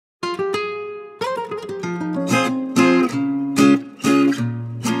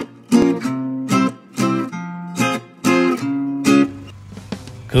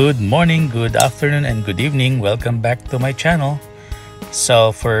Good morning, good afternoon, and good evening. Welcome back to my channel.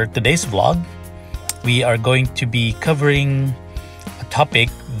 So for today's vlog, we are going to be covering a topic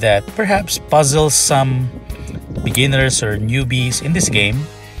that perhaps puzzles some beginners or newbies in this game.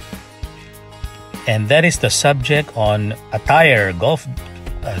 And that is the subject on attire, golf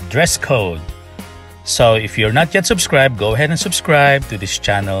dress code. So if you're not yet subscribed, go ahead and subscribe to this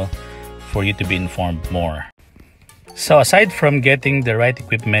channel for you to be informed more. So aside from getting the right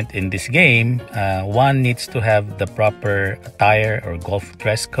equipment in this game, one needs to have the proper attire or golf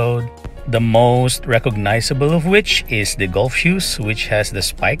dress code. The most recognizable of which is the golf shoes, which has the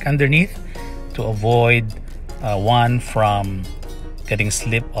spike underneath to avoid one from getting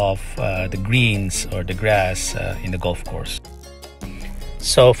slip off the greens or the grass in the golf course.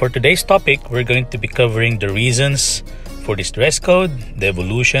 So for today's topic, we're going to be covering the reasons for this dress code, the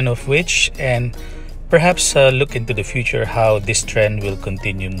evolution of which, and perhaps look into the future how this trend will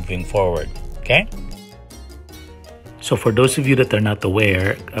continue moving forward. Okay? So for those of you that are not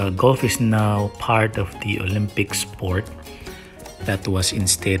aware, golf is now part of the Olympic sport that was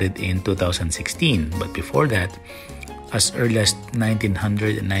instated in 2016. But before that, as early as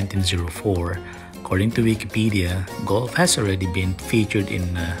 1900 and 1904, according to Wikipedia, golf has already been featured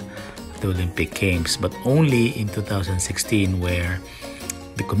in the Olympic Games, but only in 2016 where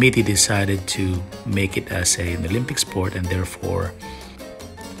the committee decided to make it as an Olympic sport, and therefore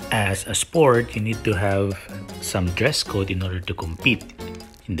as a sport you need to have some dress code in order to compete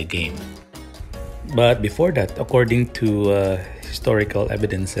in the game. But before that, according to historical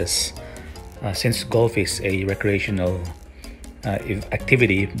evidences, since golf is a recreational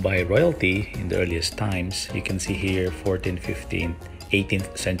activity by royalty in the earliest times, you can see here 14th, 15th,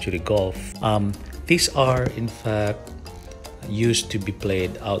 18th century golf. These are in fact used to be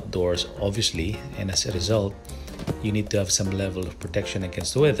played outdoors, obviously, and as a result you need to have some level of protection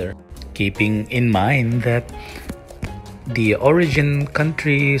against the weather, keeping in mind that the origin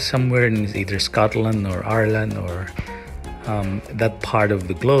country somewhere in either Scotland or Ireland or that part of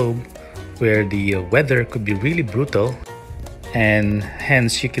the globe where the weather could be really brutal, and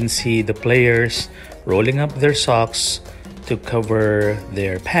hence you can see the players rolling up their socks to cover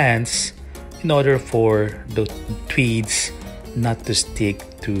their pants in order for the tweeds not to stick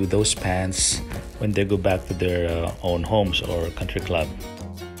to those pants when they go back to their own homes or country club.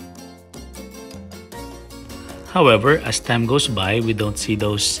 However, as time goes by, we don't see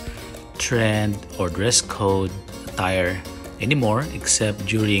those trend or dress code attire anymore, except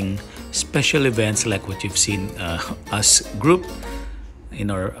during special events like what you've seen us group in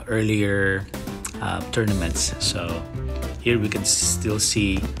our earlier tournaments. So here we can still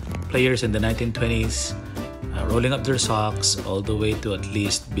see players in the 1920s rolling up their socks all the way to at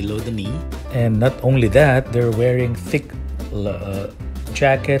least below the knee. And not only that, they're wearing thick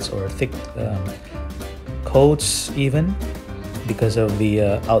jackets or thick coats even because of the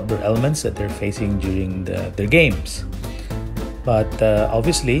outdoor elements that they're facing during their games. But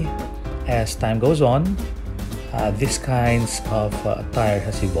obviously, as time goes on, these kinds of attire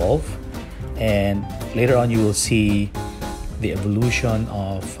has evolved, and later on you will see the evolution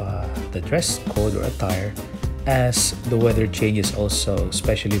of the dress code or attire as the weather changes also,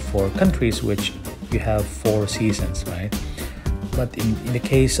 especially for countries which you have 4 seasons, right? But in the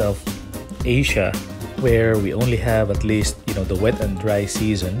case of Asia, where we only have at least the wet and dry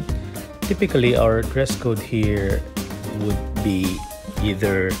season, typically our dress code here would be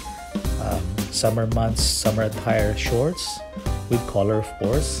either summer months, summer attire shorts with collar, of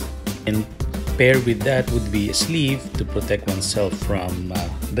course, and paired with that would be a sleeve to protect oneself from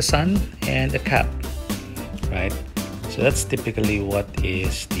the sun, and a cap, right? So that's typically what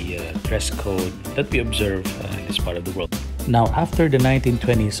is the dress code that we observe in this part of the world. Now, after the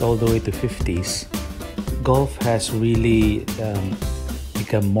 1920s all the way to 50s, golf has really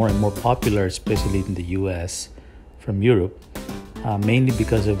become more and more popular, especially in the US from Europe, mainly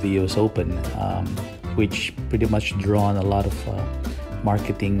because of the US Open, which pretty much drawn a lot of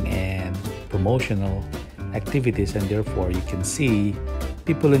marketing and promotional activities, and therefore you can see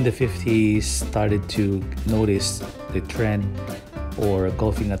people in the 50s started to notice the trend or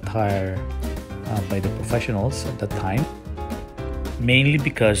golfing attire by the professionals at that time, mainly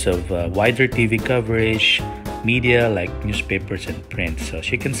because of wider TV coverage, media like newspapers and print. So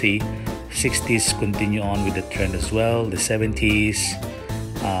as you can see, 60s continue on with the trend as well, the 70s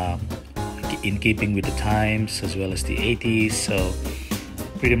in keeping with the times, as well as the 80s. So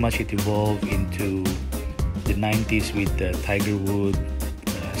pretty much it evolved into the 90s with Tiger Woods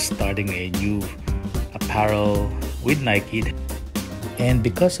starting a new apparel with Nike. And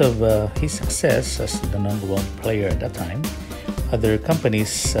because of his success as the #1 player at that time, Other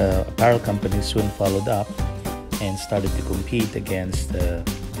companies, apparel companies, soon followed up and started to compete against the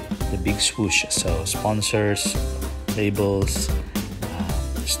big swoosh. So sponsors, labels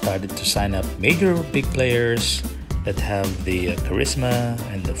started to sign up major big players that have the charisma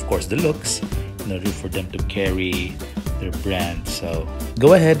and of course the looks in order for them to carry their brand. So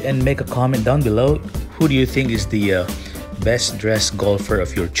go ahead and make a comment down below. Who do you think is the best dressed golfer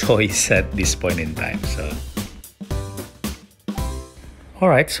of your choice at this point in time? So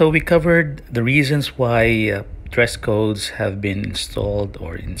alright, so we covered the reasons why dress codes have been installed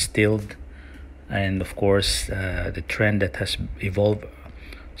or instilled, and of course the trend that has evolved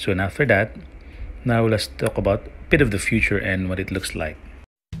soon after that. Now let's talk about a bit of the future and what it looks like.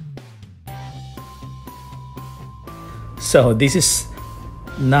 So this is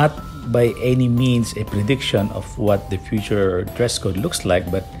not by any means a prediction of what the future dress code looks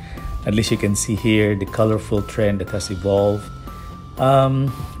like, but at least you can see here the colorful trend that has evolved.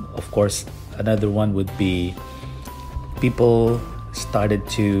 Of course, another one would be people started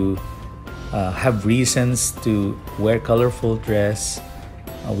to have reasons to wear colorful dress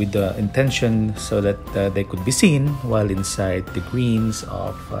with the intention so that they could be seen while inside the greens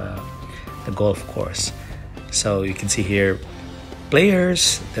of the golf course. So you can see here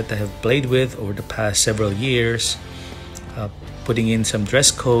players that I have played with over the past several years putting in some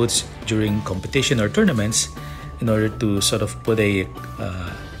dress codes during competition or tournaments in order to sort of put a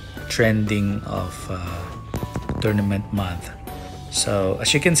trending of tournament month. So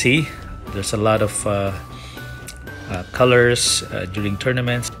as you can see, there's a lot of colors during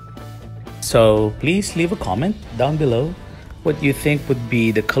tournaments. So please leave a comment down below what you think would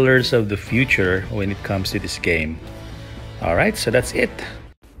be the colors of the future when it comes to this game. Alright, so that's it.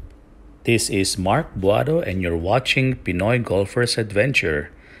 This is Mark Buado and you're watching Pinoy Golfers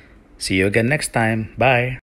Adventure. See you again next time. Bye!